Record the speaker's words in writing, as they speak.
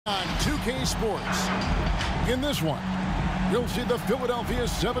On 2K Sports. In this one, you'll see the Philadelphia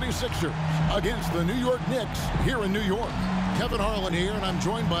 76ers against the New York Knicks here in New York. Kevin Harlan here, and I'm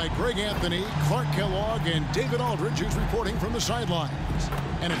joined by Greg Anthony, Clark Kellogg, and David Aldridge, who's reporting from the sidelines.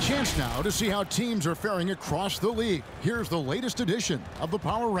 And a chance now to see how teams are faring across the league. Here's the latest edition of the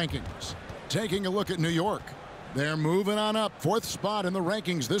Power Rankings. Taking a look at New York. They're moving on up, 4th spot in the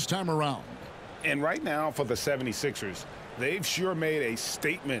rankings this time around. And right now for the 76ers, they've sure made a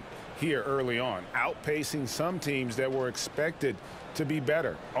statement here early on, outpacing some teams that were expected to be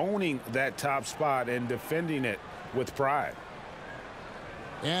better, owning that top spot and defending it with pride.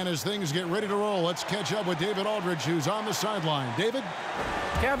 And as things get ready to roll, let's catch up with David Aldridge, who's on the sideline. David?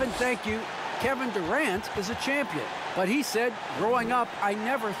 Kevin, thank you. Kevin Durant is a champion, but he said, growing up, I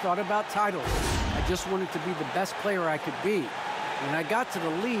never thought about titles. I just wanted to be the best player I could be. When I got to the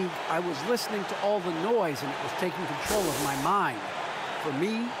league, I was listening to all the noise, and it was taking control of my mind. For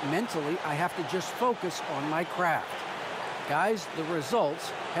me, mentally, I have to just focus on my craft. Guys, the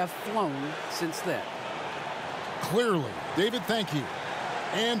results have flown since then. Clearly. David, thank you.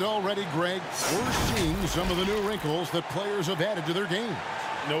 And already, Greg, we're seeing some of the new wrinkles that players have added to their game.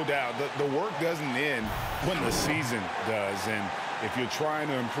 No doubt. The work doesn't end when the season does. And if you're trying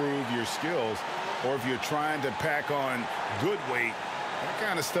to improve your skills, or if you're trying to pack on good weight, that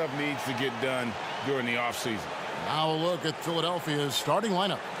kind of stuff needs to get done during the offseason. Now a look at Philadelphia's starting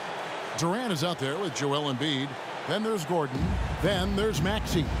lineup. Durant is out there with Joel Embiid. Then there's Gordon. Then there's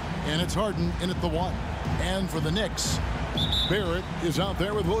Maxey. And it's Harden in at the 1. And for the Knicks, Barrett is out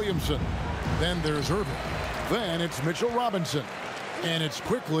there with Williamson. Then there's Irving. Then it's Mitchell Robinson. And it's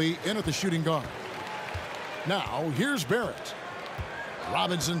Quickly in at the shooting guard. Now here's Barrett.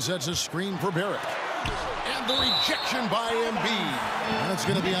 Robinson sets a screen for Barrett. And the rejection by Embiid. That's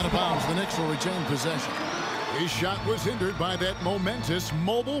going to be out of bounds. The Knicks will retain possession. His shot was hindered by that momentous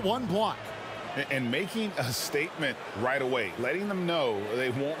mobile 1 block. And making a statement right away, letting them know they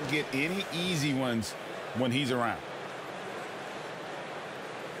won't get any easy ones when he's around.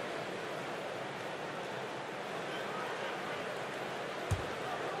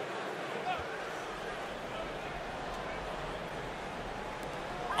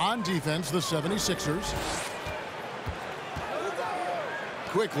 On defense, the 76ers.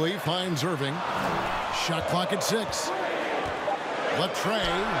 Quickly finds Irving. Shot clock at 6. Latrey.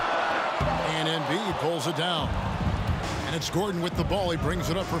 And Embiid pulls it down. And it's Gordon with the ball. He brings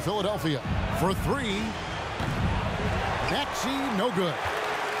it up for Philadelphia. For 3. Maxey, no good.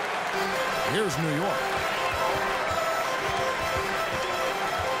 Here's New York.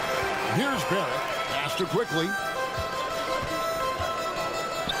 Here's Barrett. Pass to Quickly.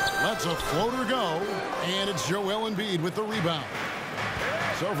 Lets a floater go, and it's Joel Embiid with the rebound.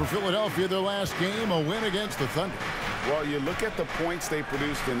 So for Philadelphia, their last game, a win against the Thunder. Well, you look at the points they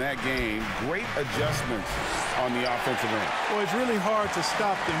produced in that game, great adjustments on the offensive end. Well, it's really hard to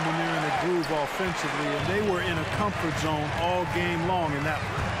stop them when they're in a groove offensively, and they were in a comfort zone all game long in that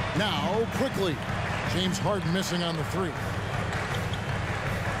one. Now, Quickly. James Harden missing on the 3.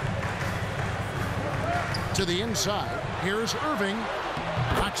 To the inside, here's Irving.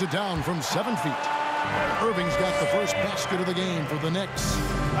 Knocks it down from 7 feet. Irving's got the first basket of the game for the Knicks.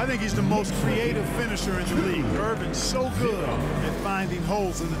 I think he's the most creative finisher in the league. Irving's so good at finding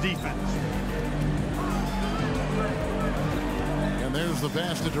holes in the defense. And there's the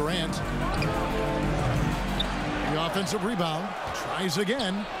pass to Durant. The offensive rebound. Tries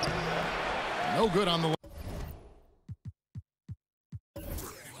again. No good on the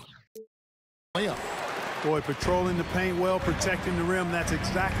layup. Boy, patrolling the paint well, protecting the rim. That's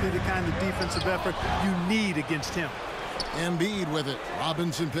exactly the kind of defensive effort you need against him. Embiid with it.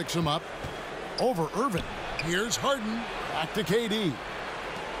 Robinson picks him up. Over Irving. Here's Harden. Back to KD.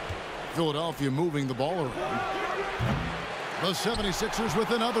 Philadelphia moving the ball around. The 76ers with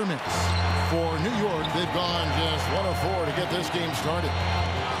another miss. For New York, they've gone just 1 of 4 to get this game started.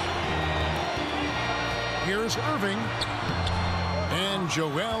 Here's Irving. And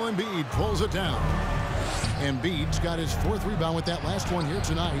Joel Embiid pulls it down. Embiid's got his 4th rebound with that last one here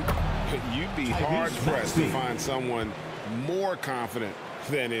tonight. You'd be hard-pressed to find someone more confident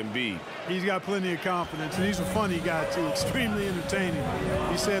than Embiid. He's got plenty of confidence, and he's a funny guy, too, extremely entertaining.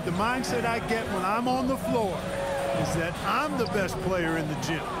 He said, the mindset I get when I'm on the floor is that I'm the best player in the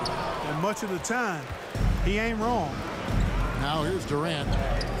gym. And much of the time, he ain't wrong. Now here's Durant.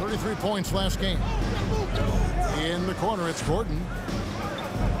 33 points last game. In the corner, it's Gordon.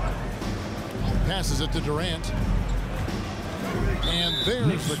 Passes it to Durant. And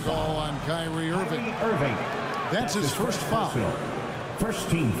there's the call on Kyrie Irving. That's his first foul. First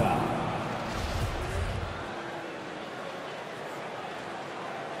team foul.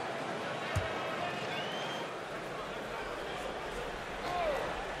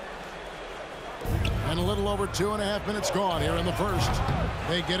 And a little over 2.5 minutes gone here in the first.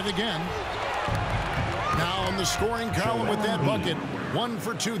 They get it again. Now in the scoring column with that bucket. 1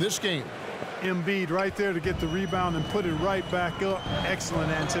 for 2 this game. Embiid right there to get the rebound and put it right back up. Excellent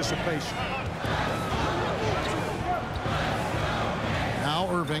anticipation. Now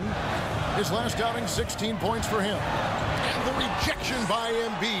Irving. His last outing, 16 points for him. And the rejection by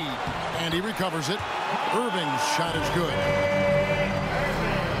Embiid. And he recovers it. Irving's shot is good.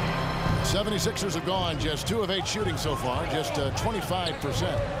 76ers have gone just 2 of 8 shooting so far, just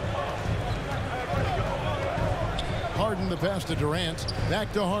 25%. Harden the pass to Durant.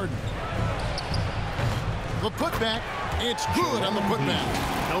 Back to Harden. The putback. It's good on the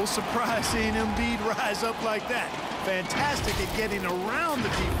putback. No surprise seeing Embiid rise up like that. Fantastic at getting around the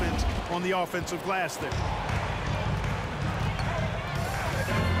defense on the offensive glass there.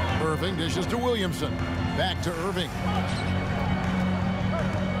 Irving dishes to Williamson. Back to Irving.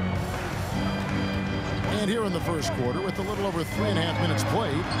 And here in the first quarter, with a little over 3.5 minutes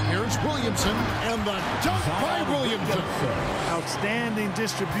played, here's Williamson, and the dunk by Williamson. Outstanding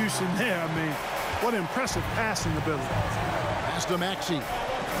distribution there. I mean, what impressive passing ability. Pass to Maxey.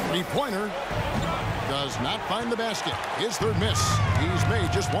 Three-pointer does not find the basket. His third miss. He's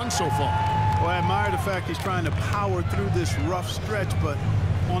made just 1 so far. Well, I admire the fact he's trying to power through this rough stretch, but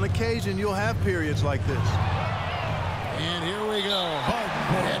on occasion you'll have periods like this. And here we go.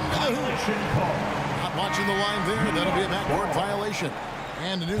 Harden into the hoop. Not watching the line there. That'll be a backboard violation.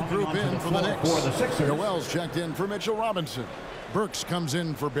 And a new group in for the Knicks. Noel's checked in for Mitchell Robinson. Burks comes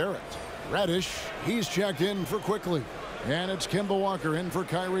in for Barrett. Radish, he's checked in for Quickly. And it's Kemba Walker in for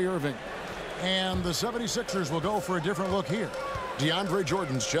Kyrie Irving. And the 76ers will go for a different look here. DeAndre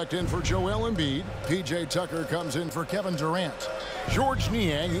Jordan's checked in for Joel Embiid. P.J. Tucker comes in for Kevin Durant. George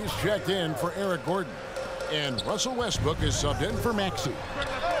Niang, he's checked in for Eric Gordon. And Russell Westbrook is subbed in for Maxey.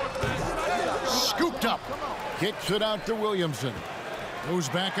 Scooped up. Kicks it out to Williamson. Goes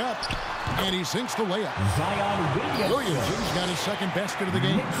back up. And he sinks the layup. Williamson's got his second basket of the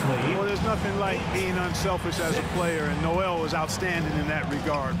game. Well, there's nothing like being unselfish as a player, and Noel was outstanding in that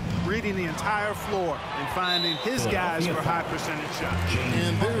regard. Reading the entire floor and finding his guys for high percentage shots.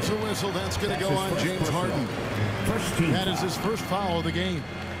 And there's a whistle. That's going to go on James Harden. That is his first foul of the game.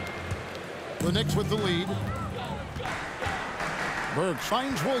 The Knicks with the lead. Burks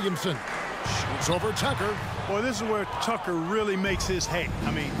finds Williamson. Shoots over Tucker. Boy, this is where Tucker really makes his hay.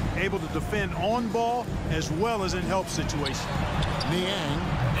 I mean, able to defend on ball as well as in help situations. Niang,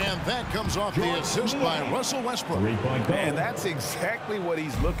 and that comes off the assist by Russell Westbrook. Man, that's exactly what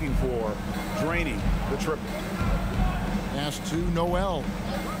he's looking for, draining the triple. Pass to Noel.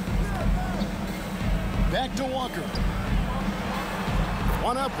 Back to Walker.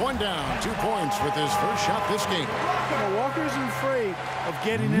 1 up, 1 down. 2 points with his first shot this game. Well, Walker's afraid of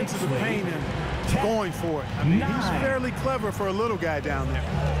getting into the paint and going for it. I mean, he's fairly clever for a little guy down there.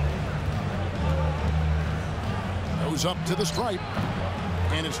 Goes up to the stripe.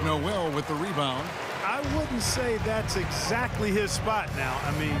 And it's Noel with the rebound. I wouldn't say that's exactly his spot now.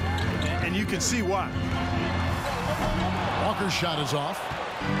 I mean, and you can see why. Walker's shot is off.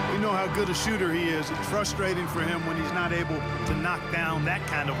 We know how good a shooter he is. It's frustrating for him when he's not able to knock down that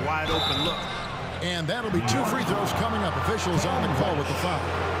kind of wide open look. And that'll be 2 free throws coming up. Officials on the call with the foul.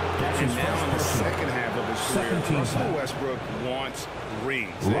 And now in the second half of his career, Russell Westbrook wants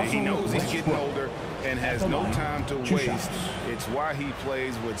rings. He knows he's getting older and has no time to waste. It's why he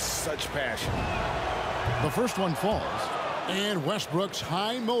plays with such passion. The first one falls. And Westbrook's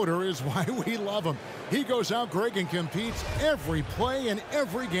high motor is why we love him. He goes out, Greg, and competes every play and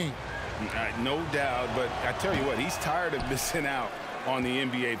every game. No doubt, but I tell you what, he's tired of missing out on the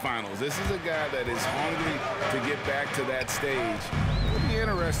NBA Finals. This is a guy that is hungry to get back to that stage. It'll be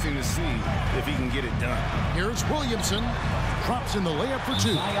interesting to see if he can get it done. Here's Williamson. Drops in the layup for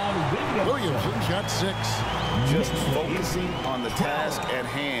 2. Williamson's got 6. Just focusing on the task at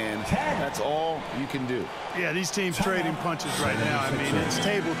hand, that's all you can do. Yeah, these teams trading punches right now. I mean, it's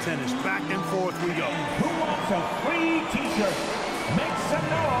table tennis. Back and forth we go. Who wants a free t-shirt? Make some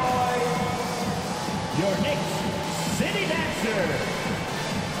noise. Your Knicks City Dancer.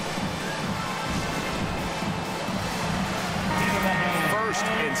 First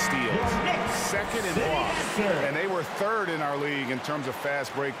in steals, second in blocks, and they were third in our league in terms of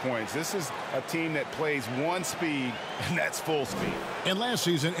fast break points. This is a team that plays one speed, and that's full speed. And last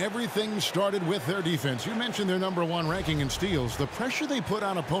season, everything started with their defense. You mentioned their #1 ranking in steals. The pressure they put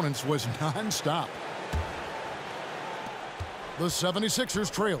on opponents was nonstop. The 76ers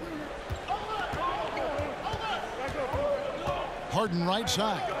trailing. Harden right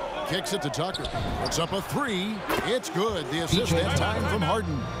side. Kicks it to Tucker. Puts up a 3. It's good. The assist that time from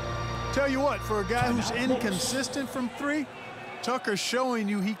Harden. Tell you what, for a guy who's inconsistent from three, Tucker's showing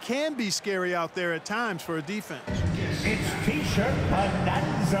you he can be scary out there at times for a defense. It's T-shirt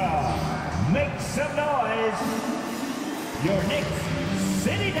bonanza. Make some noise. Your Knicks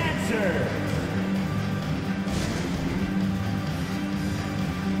City Dancer.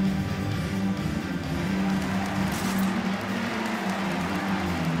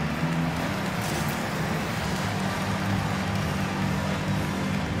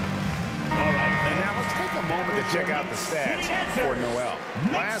 Check out the stats for Noel.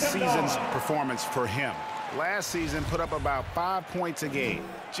 Last season's performance for him. Last season put up about 5 points a game,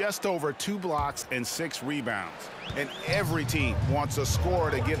 just over 2 blocks and 6 rebounds. And every team wants a scorer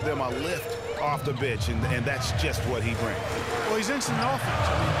to give them a lift off the bench, and that's just what he brings. Well, he's instant offense.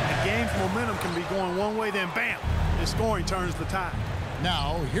 The game's momentum can be going one way, then bam, his scoring turns the tide.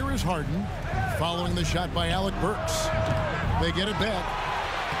 Now, here is Harden following the shot by Alec Burks. They get it back.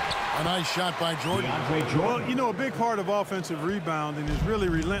 A nice shot by Jordan. Well, you know, a big part of offensive rebounding is really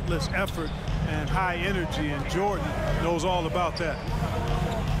relentless effort and high energy, and Jordan knows all about that.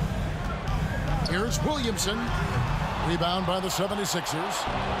 Here's Williamson. Rebound by the 76ers.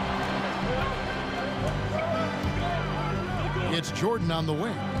 It's Jordan on the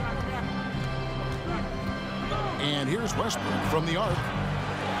wing. And here's Westbrook from the arc.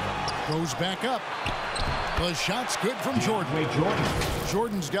 Goes back up. The shot's good from Jordan.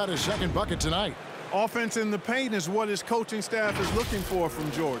 Jordan's got his second bucket tonight. Offense in the paint is what his coaching staff is looking for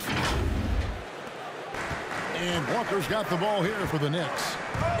from Jordan. And Walker's got the ball here for the Knicks.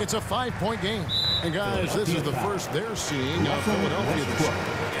 It's a 5-point game. And guys, this is the first they're seeing of Philadelphia this year.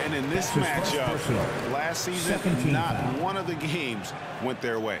 And in this matchup, last season, not one of the games went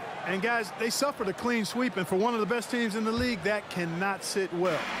their way. And guys, they suffered a clean sweep, and for one of the best teams in the league, that cannot sit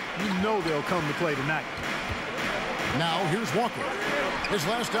well. You know they'll come to play tonight. Now here's Walker. His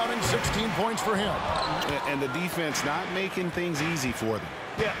last outing, 16 points for him. And the defense not making things easy for them.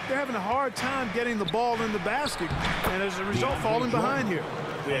 Yeah, they're having a hard time getting the ball in the basket, and as a result, falling behind here.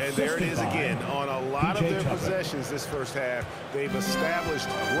 And there it is again. On a lot of their possessions this first half, they've established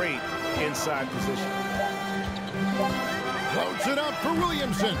great inside position. Floats it up for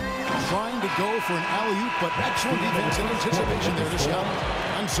Williamson. Trying to go for an alley-oop, but excellent defense and anticipation there to stop.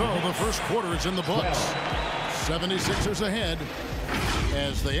 And so the first quarter is in the books. 76ers ahead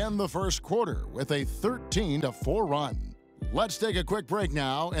as they end the first quarter with a 13-4 run. Let's take a quick break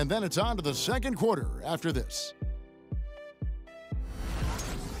now, and then it's on to the second quarter after this.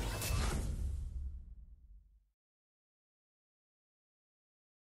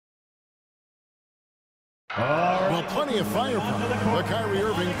 Well, plenty of firepower, but Kyrie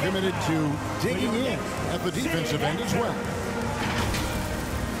Irving committed to digging in at the defensive end as well.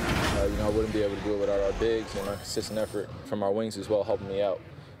 You know, I wouldn't be able to do it without our bigs and our consistent effort from our wings as well, helping me out.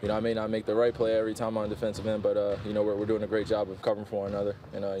 You know, I may not make the right play every time on defensive end, but, you know, we're doing a great job of covering for one another.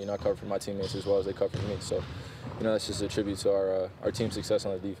 And, you know, I cover for my teammates as well as they cover for me. So, you know, that's just a tribute to our team's success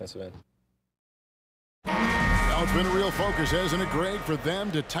on the defensive end. Now it's been a real focus, hasn't it, Greg, for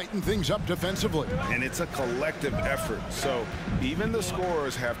them to tighten things up defensively. And it's a collective effort. So even the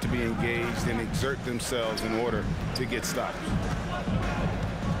scorers have to be engaged and exert themselves in order to get stops.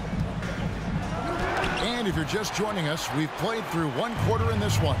 And if you're just joining us, we've played through one quarter in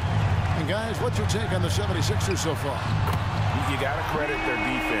this one. And guys, what's your take on the 76ers so far? You got to credit their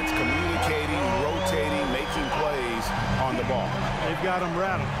defense, communicating, rotating, making plays on the ball. They've got them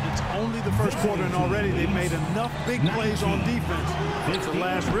rattled. It's only the first quarter, and already they've made enough big plays on defense to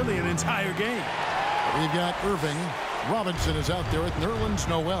last really an entire game. We've got Irving. Robinson is out there with Nerlens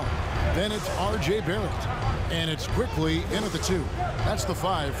Noel. Then it's R.J. Barrett. And it's quickly in at the 2. That's the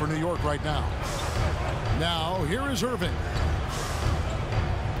 5 for New York right now. Now, here is Irving.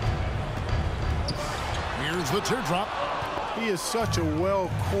 Here's the teardrop. He is such a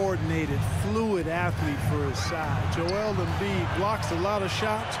well-coordinated, fluid athlete for his size. Joel Embiid blocks a lot of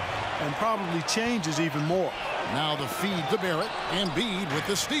shots and probably changes even more. Now the feed to Barrett. Embiid with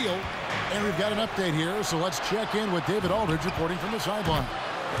the steal. And we've got an update here, so let's check in with David Aldridge reporting from the sideline.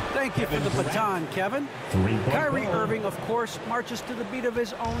 Thank you for the baton, Kevin. Kyrie Irving, of course, marches to the beat of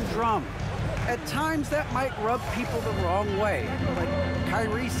his own drum. At times, that might rub people the wrong way. But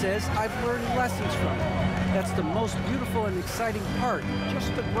Kyrie says, I've learned lessons from it. That's the most beautiful and exciting part,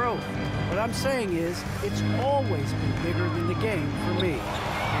 just the growth. What I'm saying is, it's always been bigger than the game for me.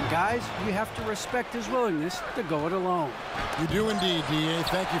 And guys, you have to respect his willingness to go it alone. You do indeed, D.A.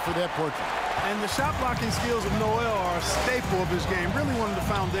 Thank you for that portrait. And the shot blocking skills of Noel are a staple of his game, really one of the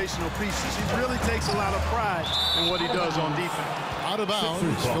foundational pieces. He really takes a lot of pride in what he does on defense. Out of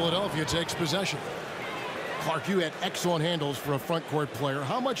bounds, Philadelphia takes possession. Clark, you had excellent handles for a front court player.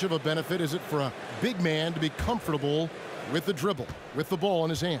 How much of a benefit is it for a big man to be comfortable with the dribble, with the ball in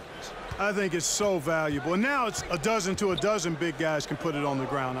his hands? I think it's so valuable. And now it's a dozen to a dozen big guys can put it on the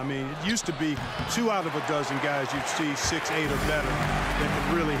ground. I mean, it used to be 2 out of a dozen guys you'd see 6, 8 or better that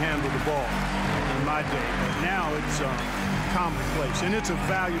could really handle the ball in my day. But now it's commonplace, and it's a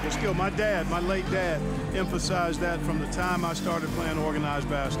valuable skill. My late dad, emphasized that from the time I started playing organized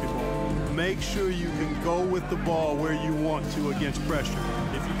basketball. Make sure you can go with the ball where you want to against pressure.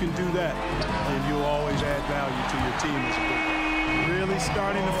 If you can do that, then you'll always add value to your team as a big guy. Really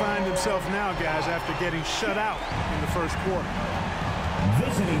starting to find himself now, guys, after getting shut out in the first quarter.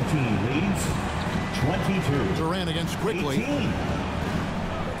 Visiting team leads 22. Durant against Quickly. 18.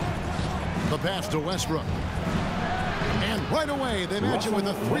 The pass to Westbrook. And right away, they match it with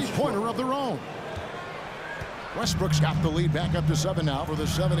a three-pointer of their own. Westbrook's got the lead back up to 7 now for the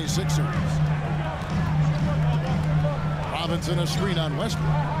 76ers. Robinson a screen on Westbrook.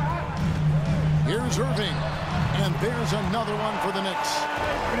 Here's Irving. And there's another one for the Knicks.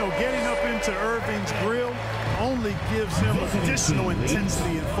 You know, getting up into Irving's grill only gives him additional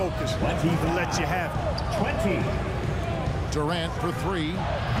intensity and focus to let you have it. 20. Durant for 3.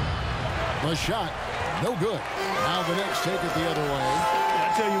 The shot, no good. Now the Knicks take it the other way.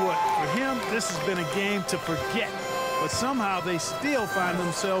 I tell you what, for him, this has been a game to forget. But somehow they still find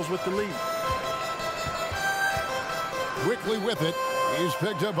themselves with the lead. Quickly with it. He's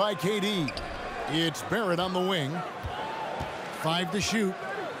picked up by KD. It's Barrett on the wing. 5 to shoot.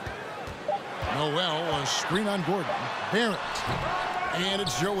 Noel, a screen on Gordon. Barrett. And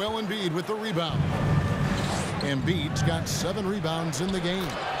it's Joel Embiid with the rebound. Embiid's got 7 rebounds in the game.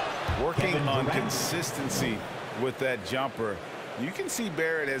 Working on consistency with that jumper. You can see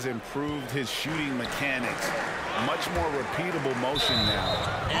Barrett has improved his shooting mechanics. Much more repeatable motion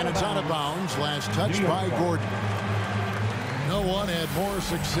now. And it's out of bounds. Last touch by Gordon. No one had more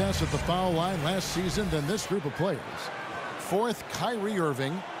success at the foul line last season than this group of players. 4th, Kyrie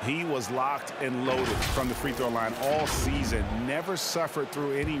Irving. He was locked and loaded from the free throw line all season. Never suffered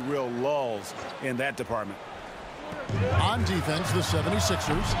through any real lulls in that department. On defense, the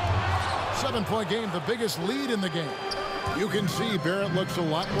 76ers. 7-point game, the biggest lead in the game. You can see Barrett looks a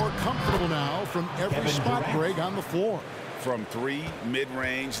lot more comfortable now from every spot break on the floor. From 3,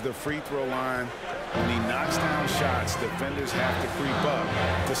 mid-range, the free throw line. When he knocks down shots, defenders have to creep up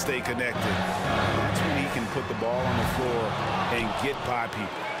to stay connected. That's when he can put the ball on the floor and get by people.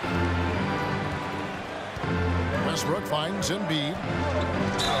 Westbrook finds Embiid.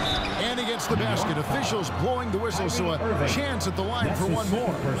 And he gets the basket. Officials blowing the whistle, so a chance at the line for one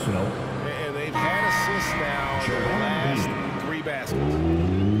more. And they've had assists now in the last 3 baskets.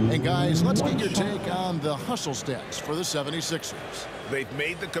 And guys, let's get your take on the hustle stats for the 76ers. They've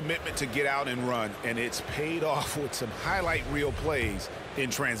made the commitment to get out and run, and it's paid off with some highlight reel plays in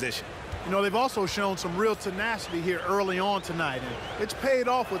transition. You know, they've also shown some real tenacity here early on tonight, and it's paid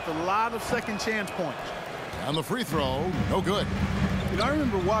off with a lot of second chance points. On the free throw, no good. You know, I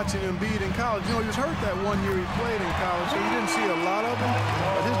remember watching Embiid in college. You know, he was hurt that one year he played in college, so you didn't see a lot of him.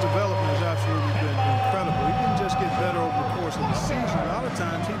 But his development has absolutely been incredible. He didn't just get better over the course of the season. A lot of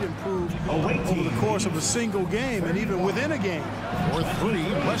times he'd improve over the course of a single game and even within a game. For 3,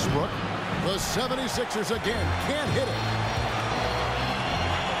 Westbrook. The 76ers again can't hit it.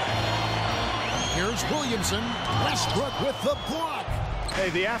 Here's Williamson. Westbrook with the block. Hey,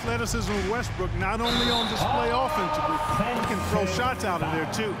 the athleticism of Westbrook not only on display offensively, he can throw shots out of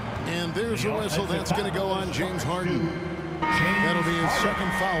there too. And there's a whistle that's going to go on James Harden. That'll be his second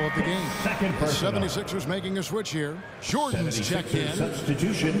foul of the game. The 76ers making a switch here. Jordan's checked in.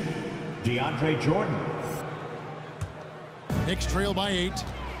 Substitution, DeAndre Jordan. Knicks trail by 8.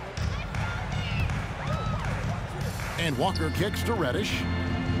 And Walker kicks to Reddish.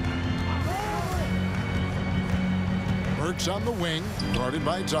 Burks on the wing, guarded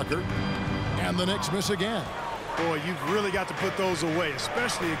by Tucker. And the Knicks miss again. Boy, you've really got to put those away,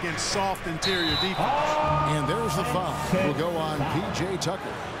 especially against soft interior defense. And there's the foul. Will go on P.J.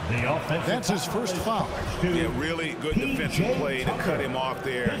 Tucker. That's his first foul. Yeah, really good defensive play to cut him off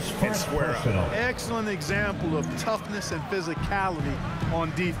there and square up. Excellent example of toughness and physicality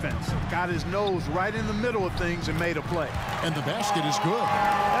on defense. Got his nose right in the middle of things and made a play. And the basket is good.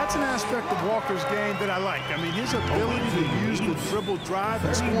 That's an aspect of Walker's game that I like. I mean, his ability to use the dribble drive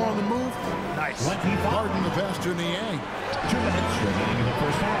and score on the move, nice. Harden the pass to Niang. 2 minutes remaining in the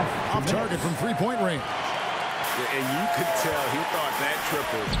first half. Off target from three-point range. And you could tell he thought that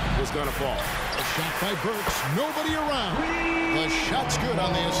triple was going to fall. A shot by Burks. Nobody around. The shot's good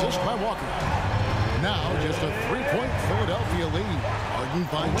on the assist by Walker. Now just a 3-point Philadelphia lead. Harden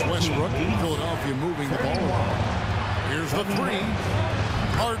finds Westbrook. Philadelphia moving the ball around. Here's the three.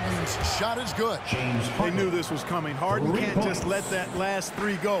 Harden's shot is good. They knew this was coming. Harden can't just let that last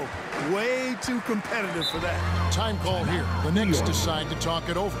three go. Way too competitive for that. Time call here. The Knicks decide to talk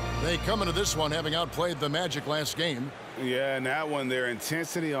it over. They come into this one having outplayed the Magic last game. Yeah, and that one, their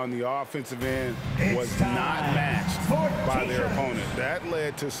intensity on the offensive end was not matched by their opponent. That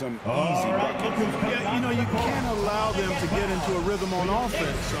led to some easy buckets. Yeah, you know, you can't allow them to get into a rhythm on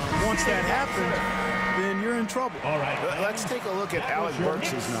offense. Once that happens, then you're in trouble. All right. Let's take a look at Alec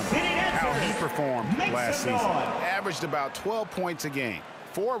Burks' number, how he performed last season. Averaged about 12 points a game,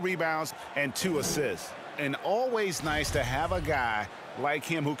 4 rebounds, and 2 assists. And always nice to have a guy like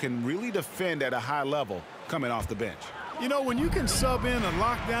him who can really defend at a high level coming off the bench. You know, when you can sub in a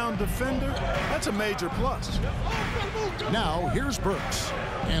lockdown defender, that's a major plus. Now, here's Burks.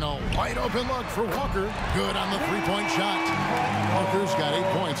 And a wide open look for Walker. Good on the three-point shot. Walker's got 8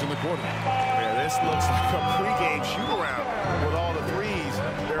 points in the quarter. Yeah, this looks like a pregame shoot-around with all the threes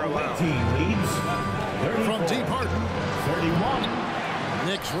they're allowed. Team leads From deep, Harden. 31.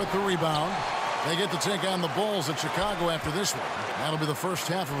 Knicks with the rebound. They get to take on the Bulls at Chicago after this one. That'll be the first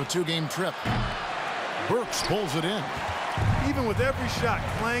half of a 2-game trip. Burks pulls it in. Even with every shot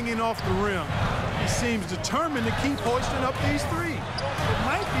clanging off the rim, he seems determined to keep hoisting up these threes. It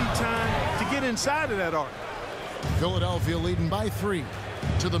might be time to get inside of that arc. Philadelphia leading by 3.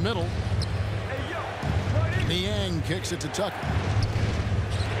 To the middle. Niang kicks it to Tucker.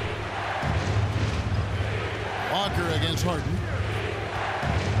 Walker against Harden.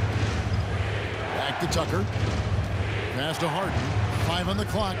 Back to Tucker. Pass to Harden. 5 on the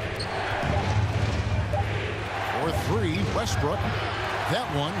clock. For 3, Westbrook. That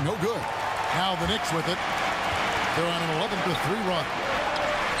one, no good. Now the Knicks with it. They're on an 11-3 run.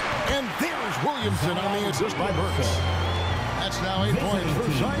 And there's Williamson on the assist by Burks. That's now 8 points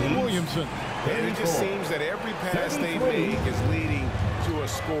for Zion Williamson. And it just seems that every pass they make is leading to a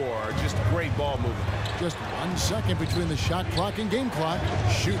score. Just great ball movement. Just 1 second between the shot clock and game clock.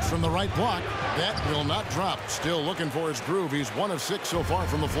 Shoots from the right block. That will not drop. Still looking for his groove. He's 1 of 6 so far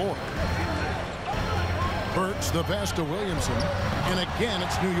from the floor. Burks the pass to Williamson. And again,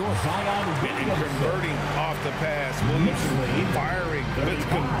 it's New York. And converting off the pass. Williamson firing with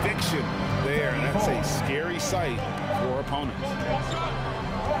conviction there. That's a scary sight for opponents.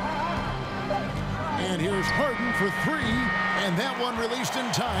 And here's Harden for 3. And that one released in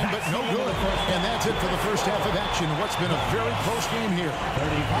time, but no good. And that's it for the first half of action. What's been a very close game here.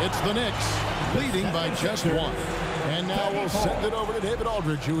 It's the Knicks leading by just 1. And now we'll send it over to David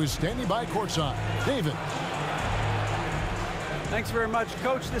Aldridge, who is standing by courtside. David. Thanks very much,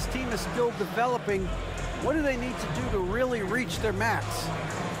 Coach. This team is still developing. What do they need to do to really reach their max?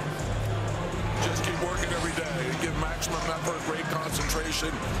 Just keep working every day. Give maximum effort, great concentration,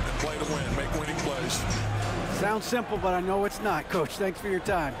 and play to win. Make winning plays. Sounds simple, but I know it's not, Coach. Thanks for your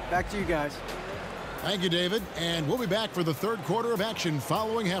time. Back to you guys. Thank you, David. And we'll be back for the third quarter of action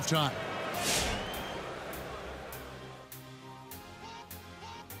following halftime.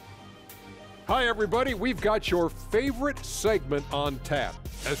 Hi, everybody. We've got your favorite segment on tap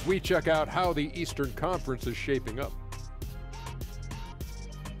as we check out how the Eastern Conference is shaping up.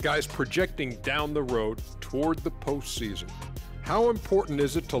 Guys, projecting down the road toward the postseason, how important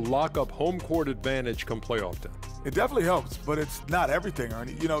is it to lock up home court advantage come playoff time? It definitely helps, but it's not everything,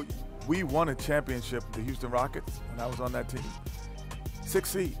 Ernie. You know, we won a championship with the Houston Rockets when I was on that team. 6th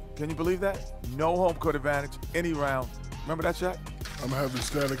seed. Can you believe that? No home court advantage, any round. Remember that, Shaq? I'm having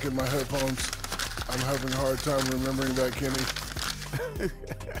static in my headphones. I'm having a hard time remembering that, Kenny.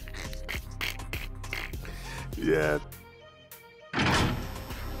 Yeah.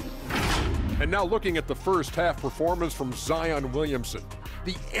 And now looking at the first half performance from Zion Williamson.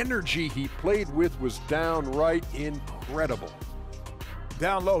 The energy he played with was downright incredible.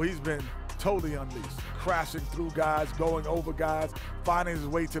 Down low, he's been totally unleashed. Crashing through guys, going over guys, finding his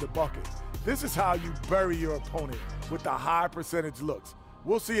way to the bucket. This is how you bury your opponent, with the high percentage looks.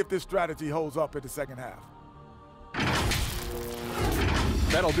 We'll see if this strategy holds up in the second half.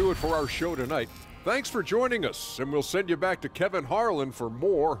 That'll do it for our show tonight. Thanks for joining us, and we'll send you back to Kevin Harlan for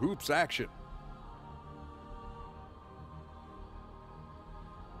more hoops action.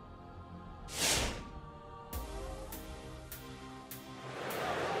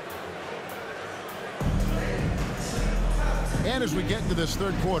 And as we get into this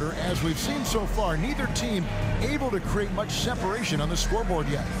third quarter, as we've seen so far, neither team able to create much separation on the scoreboard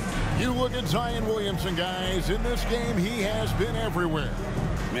yet. You look at Zion Williamson, guys. In this game, he has been everywhere.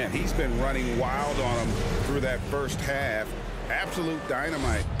 Man, he's been running wild on him through that first half. Absolute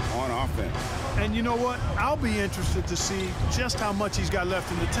dynamite on offense. And you know what? I'll be interested to see just how much he's got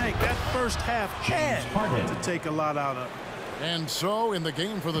left in the tank. That first half had to take a lot out of it. And so in the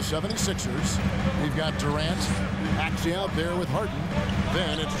game for the 76ers, we've got Durant actually out there with Harden.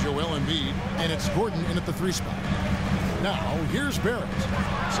 Then it's Joel Embiid, and it's Gordon in at the 3 spot. Now, here's Barrett.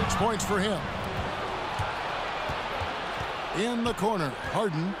 6 points for him. In the corner,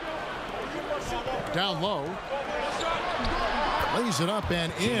 Harden. Down low. Lays it up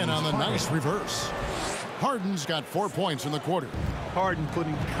and in on the nice reverse. Harden's got 4 points in the quarter. Harden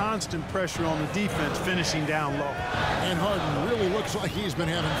putting constant pressure on the defense, finishing down low. And Harden really looks like he's been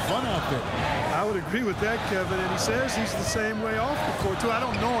having fun out there. I would agree with that, Kevin, and he says he's the same way off the court, too. I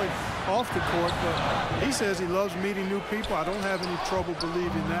don't know him off the court, but he says he loves meeting new people. I don't have any trouble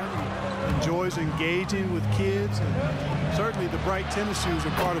believing that. He enjoys engaging with kids, and certainly the bright tennis shoes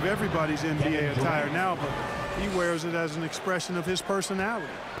are part of everybody's NBA attire now, but he wears it as an expression of his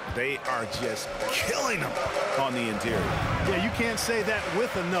personality. They are just killing them on the interior. Yeah, you can't say that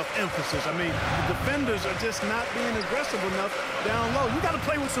with enough emphasis. I mean, the defenders are just not being aggressive enough down low. You got to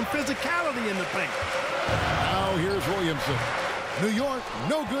play with some physicality in the paint. Now here's Williamson. New York,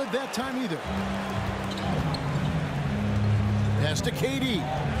 no good that time either. Pass to KD.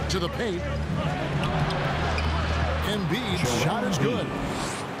 To the paint. Embiid's shot is good.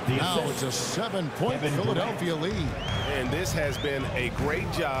 Now it's a 7-point Philadelphia lead. And this has been a great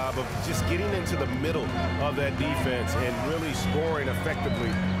job of just getting into the middle of that defense and really scoring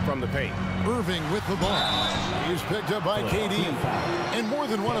effectively from the paint. Irving with the ball. He's picked up by KD. And more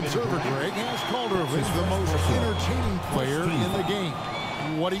than one observer, Greg, has called Irving the most entertaining player in the game.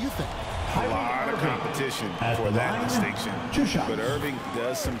 What do you think? A lot of competition for that distinction. But Irving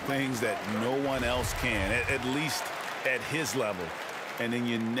does some things that no one else can, at least at his level. And then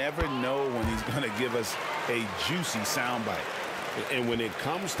you never know when he's going to give us a juicy soundbite. And when it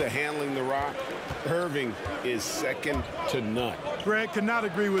comes to handling the rock, Irving is second to none. Greg, could not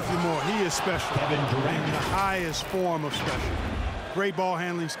agree with you more. He is special. In the highest form of special. Great ball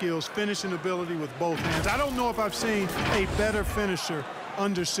handling skills, finishing ability with both hands. I don't know if I've seen a better finisher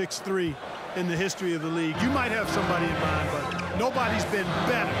under 6'3" in the history of the league. You might have somebody in mind, but nobody's been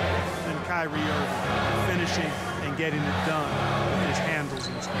better than Kyrie Irving, finishing and getting it done with his handles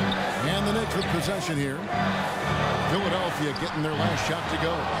and stuff. And the Knicks with possession here. Philadelphia getting their last shot to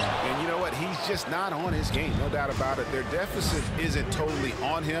go. And you know what? He's just not on his game, no doubt about it. Their deficit isn't totally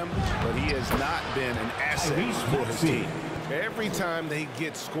on him, but he has not been an asset for his team. Every time they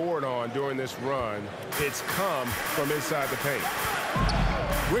get scored on during this run, it's come from inside the paint.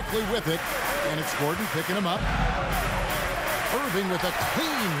 Quickly with it, and it's Gordon picking him up. Irving with a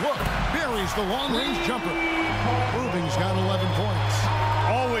clean look, buries the long-range jumper. Irving's got 11 points.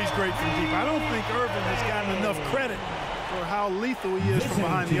 Always great from deep. I don't think Irving has gotten enough credit for how lethal he is from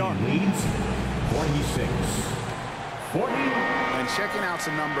behind the arc. 46-40. And checking out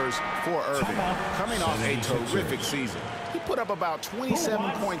some numbers for Irving, coming off a terrific season. He put up about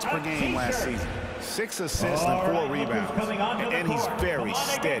 27 points per game last season, 6 assists and 4 rebounds. And he's very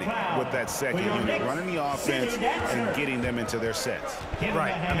steady with that second unit, running the offense and getting them into their sets.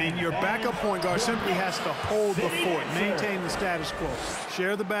 Right. I mean, your backup point guard simply has to hold the fort, maintain the status quo,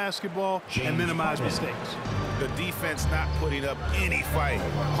 share the basketball, and minimize mistakes. The defense not putting up any fight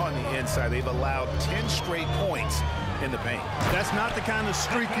on the inside. They've allowed 10 straight points in the paint. That's not the kind of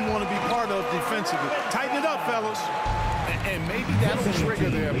streak you want to be part of defensively. Tighten it up, fellas. And maybe that'll trigger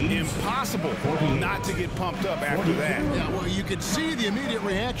them. Impossible not to get pumped up after that. Yeah, well, you can see the immediate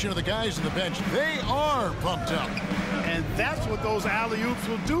reaction of the guys on the bench. They are pumped up. And that's what those alley-oops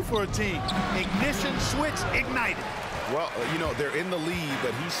will do for a team. Ignition switch ignited. Well, you know, they're in the lead,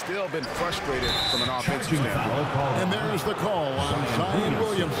 but he's still been frustrated from an offensive standpoint. And there's the call on Zion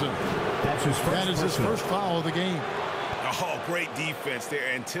Williamson. That is his first foul of the game. Oh, great defense. They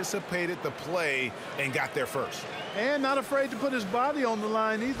anticipated the play and got there first. And not afraid to put his body on the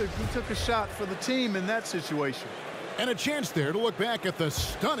line either. He took a shot for the team in that situation. And a chance there to look back at the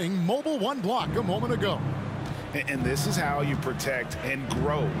stunning mobile one block a moment ago. And this is how you protect and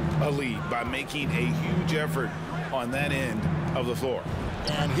grow a lead, by making a huge effort on that end of the floor.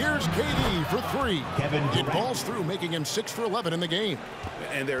 And here's KD for 3. It balls through, making him 6 for 11 in the game.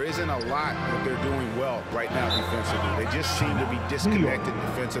 And there isn't a lot that they're doing well right now defensively. They just seem to be disconnected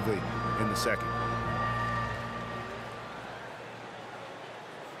defensively in the second.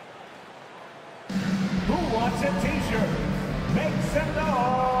 Who wants a t-shirt? Make some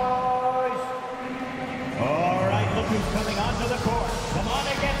noise! All right, look who's coming onto the court. Come on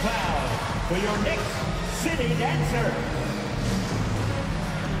and get loud for your Knicks City Dancer.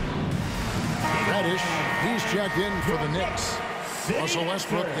 Reddish, he's checked in for the Knicks. Russell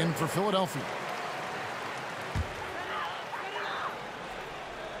Westbrook in for Philadelphia.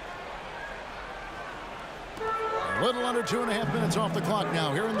 A little under 2.5 minutes off the clock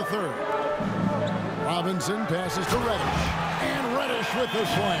now here in the third. Robinson passes to Reddish. And Reddish with the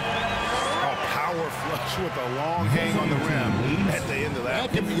slam. A power flush with a long hang on the rim at the end of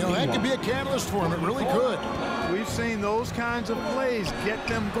that. That could be a catalyst for him. It really could. We've seen those kinds of plays get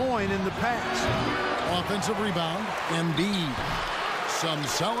them going in the past. Offensive rebound. Embiid. Some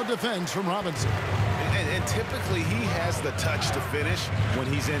solid defense from Robinson. And typically he has the touch to finish when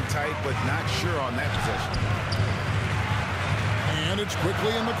he's in tight, but not sure on that possession. And it's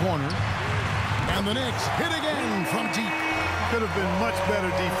quickly in the corner. And the Knicks hit again from deep. Could have been much better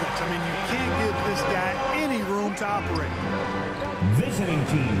defense. I mean, you can't give this guy any room to operate. Visiting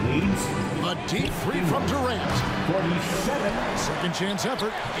team leads. A deep three from Durant. 47. Second chance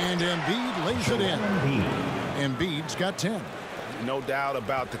effort. And Embiid lays it in. Embiid's got 10. No doubt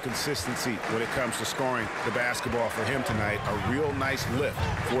about the consistency when it comes to scoring the basketball for him tonight. A real nice lift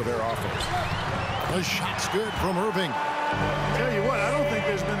for their offense. The shot's good from Irving. Tell you what, I don't think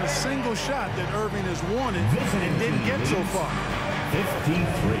there's been a single shot that Irving has wanted and didn't get so far.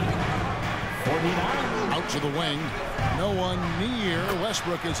 53. 49. Out to the wing. No one near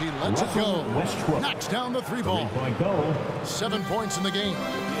Westbrook as he lets it go. Knocks down the three ball. 7 points in the game.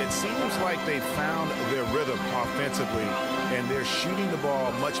 It seems like they found their rhythm offensively, and they're shooting the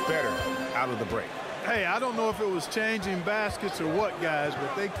ball much better out of the break. Hey, I don't know if it was changing baskets or what, guys,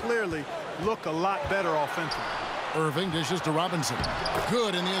 but they clearly look a lot better offensively. Irving dishes to Robinson.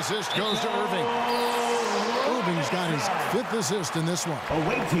 Good, and the assist goes to Irving. Irving's got his 5th assist in this one.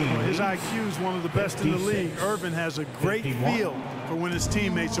 His IQ is one of the best in the league. Irving has a great feel for when his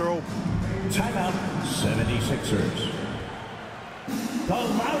teammates are open. Timeout, 76ers. The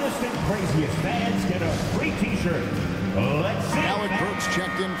loudest and craziest fans get a free T-shirt. Let's see. Alec Burks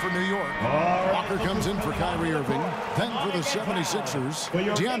checked in for New York. Walker comes in for Kyrie Irving. Then for the 76ers,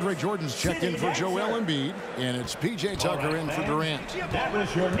 DeAndre Jordan's checked in for Joel Embiid. And it's P.J. Tucker in for Durant. That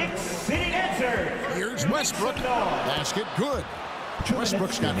was your Knicks sitting answer. Here's Westbrook. Basket good.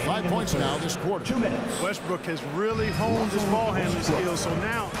 Westbrook's got 5 points now this quarter. 2 minutes. Westbrook has really honed his ball handling skills, so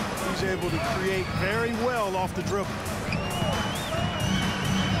now he's able to create very well off the dribble.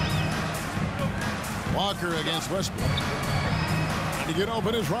 Walker against Westbrook. And to get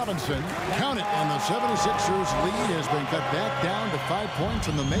open is Robinson. Count it, and the 76ers lead has been cut back down to 5 points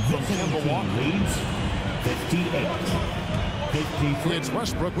in the make from Kemba Walker. Leads 58. 53. It's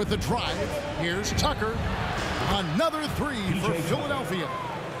Westbrook with the drive. Here's Tucker. Another three for Philadelphia.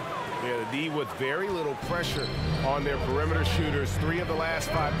 Yeah, the D with very little pressure on their perimeter shooters. 3 of the last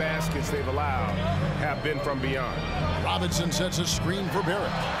 5 baskets they've allowed have been from beyond. Robinson sets a screen for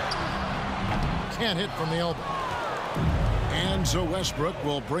Barrett. Can't hit from the elbow. And so Westbrook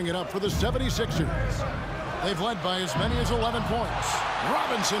will bring it up for the 76ers. They've led by as many as 11 points.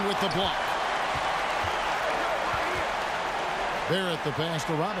 Robinson with the block. Barrett the pass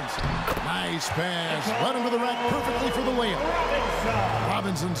to Robinson. Nice pass. Right into the rack perfectly for the layup.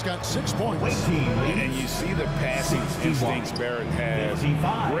 Robinson's got 6 points. And you see the passing instincts Barrett has.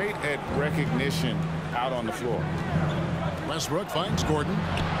 Great at recognition out on the floor. Westbrook finds Gordon.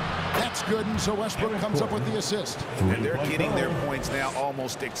 That's good, and so Westbrook comes up with the assist. And they're getting their points now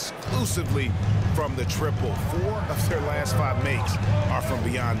almost exclusively from the triple. 4 of their last 5 makes are from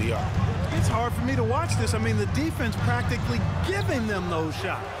beyond the arc. It's hard for me to watch this. I mean, the defense practically giving them those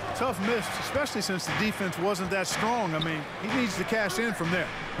shots. Tough miss, especially since the defense wasn't that strong. I mean, he needs to cash in from there.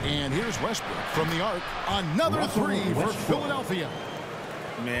 And here's Westbrook from the arc. Another three for Philadelphia.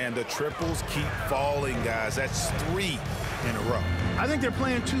 Man, the triples keep falling, guys. That's 3 in a row. I think they're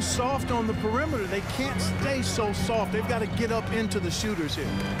playing too soft on the perimeter. They can't stay so soft. They've got to get up into the shooters here.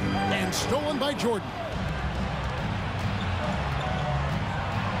 And stolen by Jordan.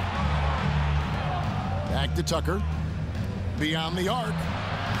 Back to Tucker. Beyond the arc.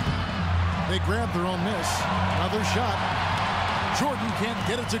 They grab their own miss. Another shot. Jordan can't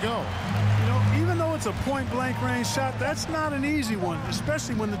get it to go. You know, even though it's a point-blank range shot, that's not an easy one,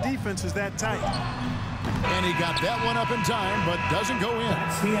 especially when the defense is that tight. And he got that one up in time, but doesn't go in.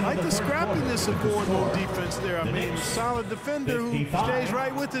 I like the scrappiness of Gordon defense there. I mean, a solid defender who stays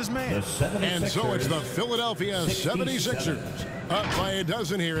right with his man. And so it's the Philadelphia 76ers. Up by a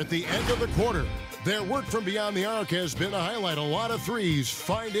dozen here at the end of the quarter. Their work from beyond the arc has been a highlight. A lot of threes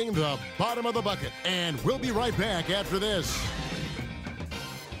finding the bottom of the bucket. And we'll be right back after this.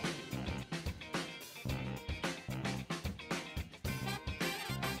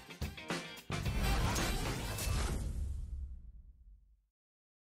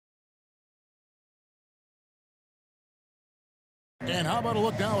 And how about a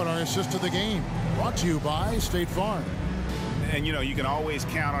look now at our assist of the game? Brought to you by State Farm. And, you know, you can always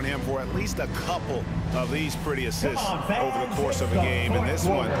count on him for at least a couple of these pretty assists over the course of a game. And this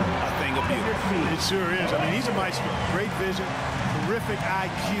one, a thing of beauty. It sure is. I mean, he's a maestro. Great vision, terrific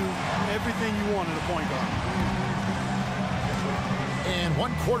IQ, everything you want in a point guard. And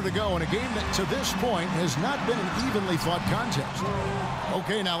 1 quarter to go in a game that to this point has not been an evenly fought contest.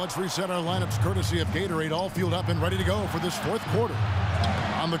 Okay, now let's reset our lineups courtesy of Gatorade, all fueled up and ready to go for this 4th quarter.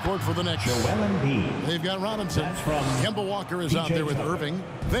 On the court for the Knicks, they've got Robinson. Kemba Walker is out there with Irving.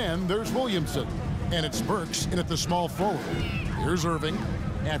 Then there's Williamson. And it's Burks in at the small forward. Here's Irving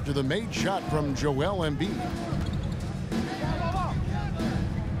after the made shot from Joel Embiid.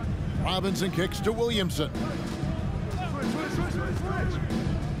 Robinson kicks to Williamson.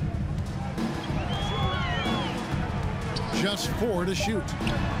 Just 4 to shoot.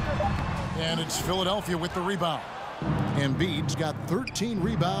 And it's Philadelphia with the rebound. Embiid's got 13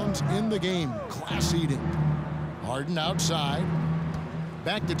 rebounds in the game. Class eating. Harden outside.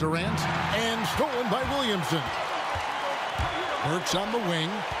 Back to Durant. And stolen by Williamson. Burks on the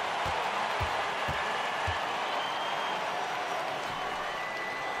wing.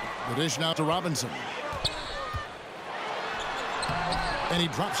 The dish now to Robinson. And he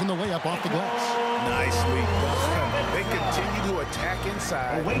drops in the layup off the glass. Nicely done. They continue to attack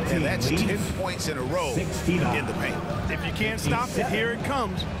inside, and that's 10 points in a row in the paint. If you can't stop it, here it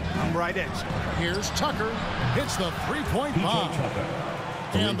comes. I'm right at you. Here's Tucker. Hits the three-point bomb.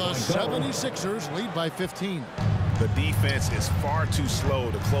 And the 76ers lead by 15. The defense is far too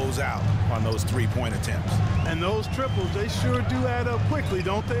slow to close out on those three-point attempts. And those triples, they sure do add up quickly,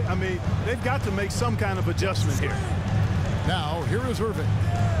 don't they? I mean, they've got to make some kind of adjustment here. Now, here is Irving.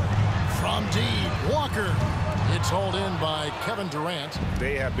 From deep, Walker. It's hauled in by Kevin Durant.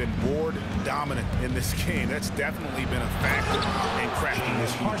 They have been board dominant in this game. That's definitely been a factor in cracking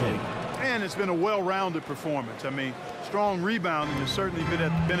this huge lead. And it's been a well-rounded performance. I mean, strong rebounding has certainly been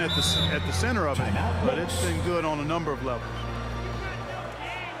at the center of it, but it's been good on a number of levels.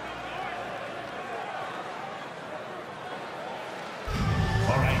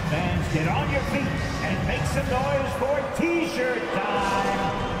 All right, fans, get on your feet and make some noise for T-shirt time.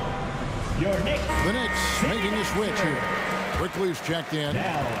 Your Knicks. The Knicks making a switch here. Quickly's checked in.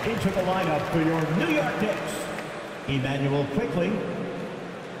 Now into the lineup for your New York Knicks. Emmanuel Quickly.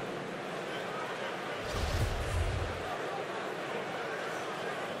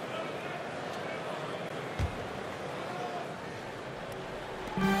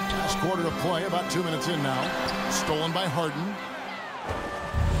 Last quarter to play, about 2 minutes in now. Stolen by Harden.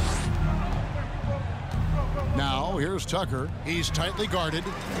 Now, here's Tucker. He's tightly guarded.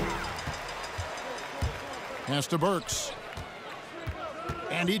 Pass to Burks.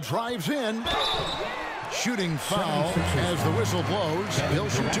 And he drives in. Shooting foul as the whistle blows. He'll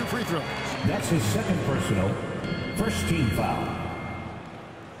shoot 2 free throws. That's his second personal. First team foul.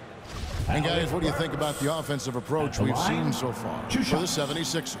 And guys, what do you think about the offensive approach we've seen so far for the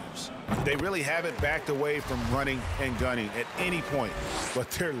 76ers? They really haven't backed away from running and gunning at any point, but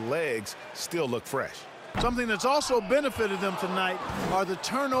their legs still look fresh. Something that's also benefited them tonight are the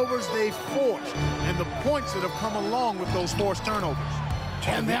turnovers they've forced and the points that have come along with those forced turnovers.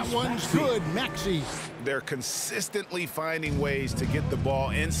 And that one's good, Maxey. They're consistently finding ways to get the ball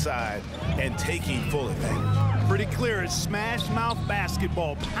inside and taking full advantage. Pretty clear, it's smash mouth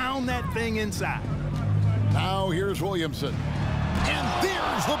basketball. Pound that thing inside. Now here's Williamson. And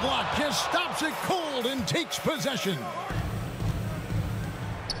there's the block. Just stops it cold and takes possession.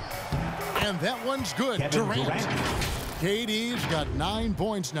 And that one's good. Durant. KD's got 9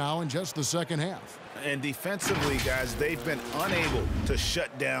 points now in just the second half. And defensively, guys, they've been unable to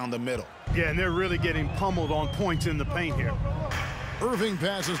shut down the middle. Yeah, and they're really getting pummeled on points in the paint here. Irving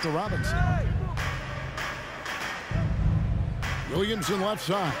passes to Robinson. Williamson left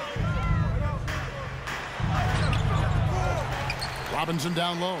side. Robinson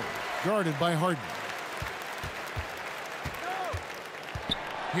down low. Guarded by Harden.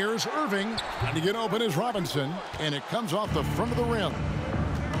 Here's Irving. Trying to get open is Robinson. And it comes off the front of the rim.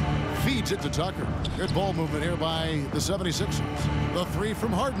 Feeds it to Tucker. Good ball movement here by the 76ers. The three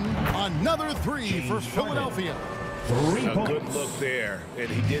from Harden. Another three for Philadelphia. A good look there. And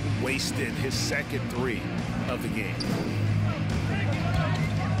he didn't waste it. His second three of the game.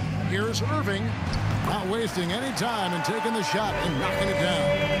 Here's Irving. Not wasting any time and taking the shot and knocking it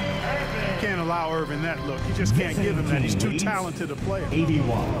down. You can't allow Irving that look. You just can't give him that. He's too talented a player.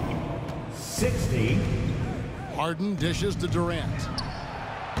 81-60. Harden dishes to Durant.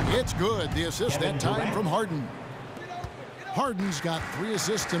 It's good. The assist that time from Harden. Harden's got 3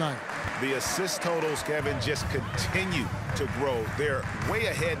 assists tonight. The assist totals, Kevin, just continue to grow. They're way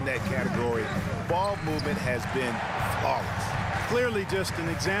ahead in that category. Ball movement has been flawless. Clearly just an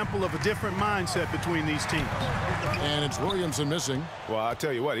example of a different mindset between these teams. And it's Williamson missing. Well, I'll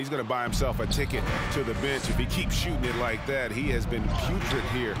tell you what, he's going to buy himself a ticket to the bench. If he keeps shooting it like that, he has been putrid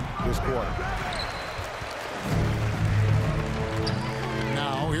here this quarter.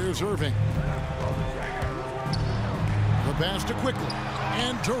 Now here's Irving. The pass to Quickly.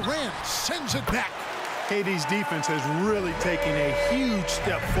 And Durant sends it back. KD's defense has really taken a huge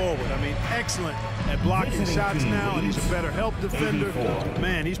step forward. I mean, excellent at blocking shots now, and he's a better help defender.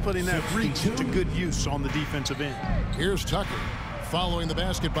 Man, he's putting that reach to good use on the defensive end. Here's Tucker following the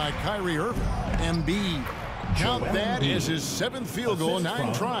basket by Kyrie Irving. Embiid. Count that as his 7th field goal,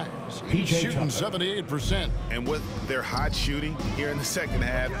 9 tries. He's shooting 78%. And with their hot shooting here in the second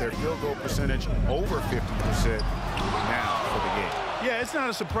half, their field goal percentage over 50% now for the game. Yeah, it's not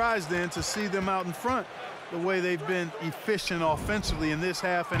a surprise then to see them out in front the way they've been efficient offensively in this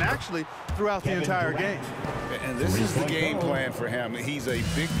half and actually throughout the entire game. And this is the game plan for him. He's a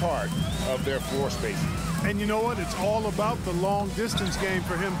big part of their floor spacing. And you know what? It's all about the long distance game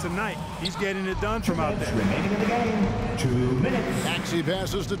for him tonight. He's getting it done from out there. Remaining in the game, 2 minutes. Maxey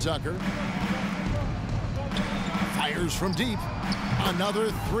passes to Tucker. Fires from deep.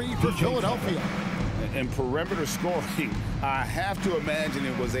 Another 3 for Philadelphia. And perimeter scoring, I have to imagine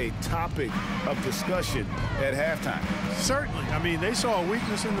it was a topic of discussion at halftime. Certainly. I mean, they saw a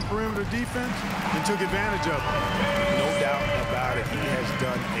weakness in the perimeter defense and took advantage of it. No doubt about it. He has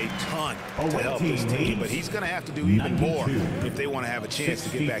done a ton to help his team, but he's going to have to do even more if they want to have a chance to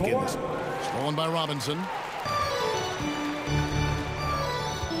get back in this one. Stolen by Robinson.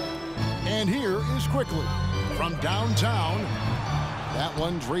 And here is Quickly from downtown. That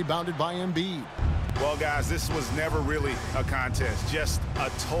one's rebounded by Embiid. Well, guys, this was never really a contest, just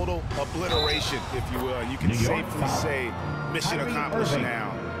a total obliteration, if you will. You can safely say mission accomplished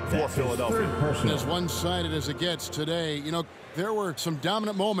now for Philadelphia. As one-sided as it gets today, you know, there were some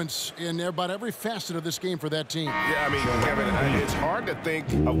dominant moments in about every facet of this game for that team. Yeah, I mean, Kevin, it's hard to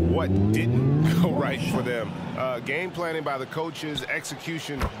think of what didn't go right for them. Game planning by the coaches,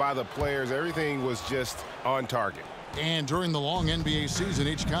 execution by the players, everything was just on target. And during the long NBA season,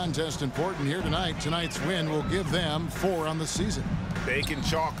 each contest important here tonight. Tonight's win will give them 4 on the season. They can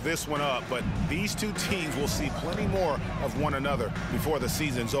chalk this one up, but these two teams will see plenty more of one another before the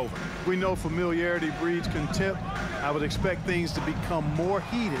season's over. We know familiarity breeds contempt. I would expect things to become more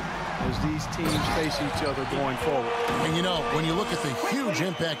heated as these teams face each other going forward. And you know, when you look at the huge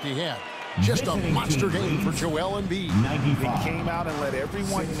impact he had, just a monster game for Joel Embiid. He came out and let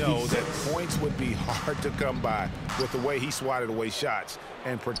everyone know that points would be hard to come by with the way he swatted away shots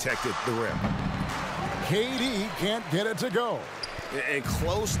and protected the rim. KD can't get it to go. And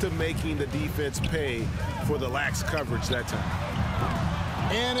close to making the defense pay for the lax coverage that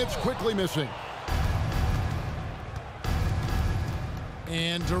time. And it's Quickly missing.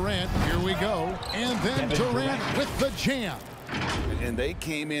 And Durant, here we go. And then Durant with the jam. And they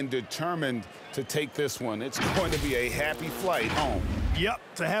came in determined to take this one. It's going to be a happy flight home. Yep,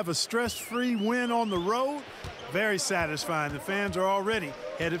 to have a stress-free win on the road, very satisfying. The fans are already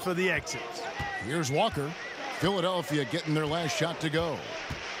headed for the exits. Here's Walker. Philadelphia getting their last shot to go.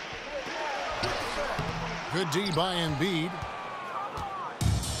 Good D by Embiid.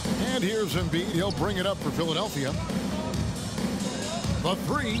 And here's Embiid. He'll bring it up for Philadelphia. The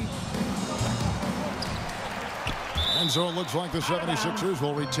 3. And so it looks like the 76ers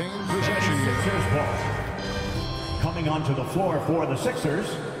will retain possession here. Coming onto the floor for the Sixers,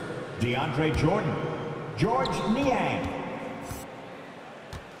 DeAndre Jordan, George Niang.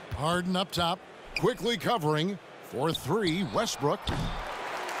 Harden up top, quickly covering for 3, Westbrook.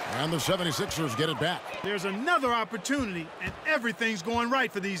 And the 76ers get it back. There's another opportunity, and everything's going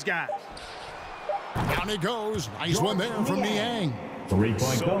right for these guys. Down it goes. Nice one there from Niang.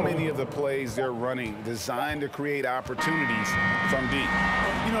 So many of the plays they're running designed to create opportunities from deep.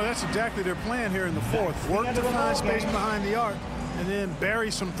 You know, that's exactly their plan here in the fourth. Work to find space behind the arc and then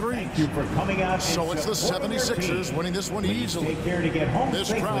bury some threes. Thank you for coming out. So it's the 76ers winning this one easily.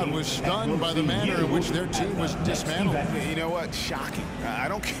 This crowd was stunned by the manner in which their team was dismantled. You know what? Shocking. I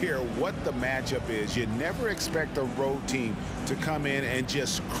don't care what the matchup is. You never expect a road team to come in and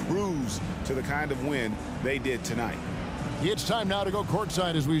just cruise to the kind of win they did tonight. It's time now to go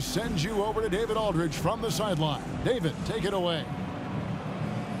courtside as we send you over to David Aldridge from the sideline. David, take it away.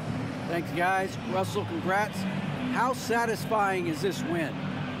 Thanks, guys. Russell, congrats. How satisfying is this win?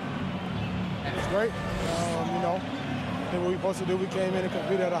 It's great. You know, I think what we're supposed to do, we came in and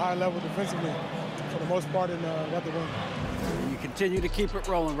competed at a high level defensively for the most part and got the win. You continue to keep it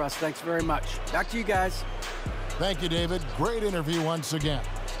rolling, Russ. Thanks very much. Back to you guys. Thank you, David. Great interview once again.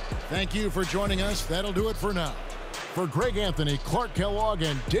 Thank you for joining us. That'll do it for now. For Greg Anthony, Clark Kellogg,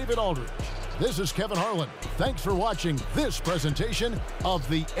 and David Aldridge, this is Kevin Harlan. Thanks for watching this presentation of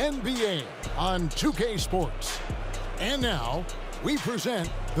the NBA on 2K Sports. And now, we present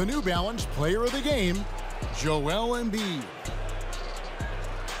the New Balance Player of the Game, Joel Embiid.